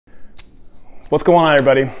What's going on,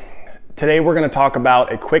 everybody? Today we're going to talk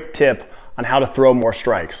about a quick tip on how to throw more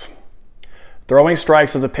strikes. Throwing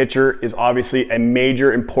strikes as a pitcher is obviously a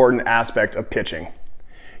major important aspect of pitching.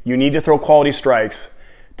 You need to throw quality strikes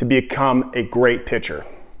to become a great pitcher.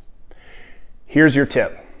 Here's your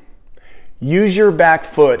tip. Use your back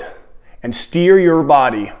foot and steer your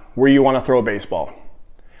body where you want to throw a baseball.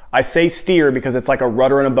 I say steer because it's like a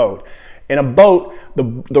rudder in a boat. In a boat,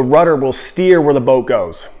 the rudder will steer where the boat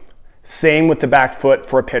goes. Same with the back foot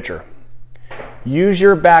for a pitcher. Use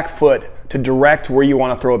your back foot to direct where you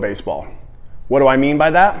want to throw a baseball. What do I mean by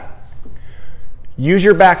that? Use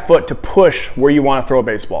your back foot to push where you want to throw a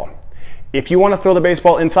baseball. If you want to throw the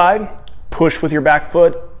baseball inside, push with your back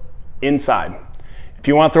foot inside. If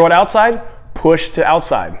you want to throw it outside, push to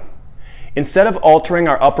outside. Instead of altering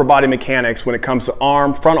our upper body mechanics when it comes to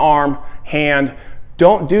arm, front arm, hand,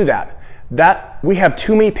 don't do that. We have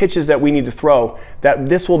too many pitches that we need to throw that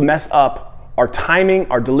this will mess up our timing,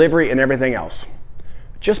 our delivery, and everything else.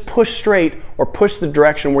 Just push straight or push the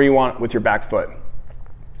direction where you want with your back foot.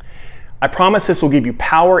 I promise this will give you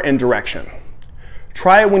power and direction.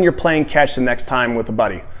 Try it when you're playing catch the next time with a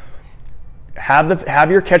buddy. Have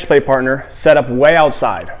your catch play partner set up way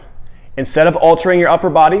outside. Instead of altering your upper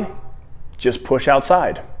body, just push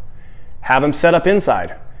outside. Have them set up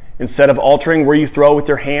inside. Instead of altering where you throw with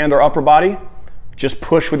your hand or upper body, just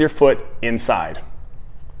push with your foot inside.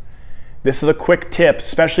 This is a quick tip,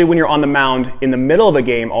 especially when you're on the mound in the middle of a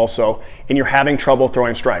game also, and you're having trouble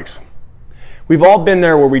throwing strikes. We've all been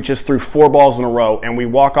there where we just threw 4 balls in a row and we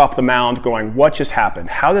walk off the mound going, what just happened?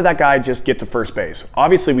 How did that guy just get to first base?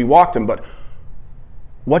 Obviously we walked him, but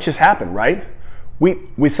what just happened, right?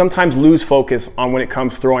 We sometimes lose focus on when it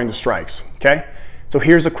comes throwing the strikes, okay? So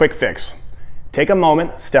here's a quick fix. Take a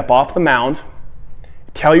moment, step off the mound,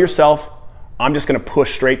 tell yourself, I'm just gonna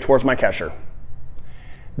push straight towards my catcher.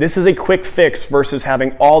 This is a quick fix versus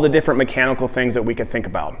having all the different mechanical things that we could think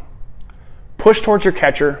about. Push towards your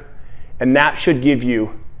catcher, and that should give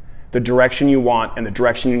you the direction you want and the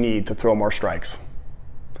direction you need to throw more strikes.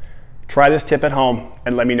 Try this tip at home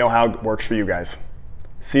and let me know how it works for you guys.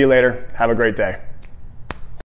 See you later. Have a great day.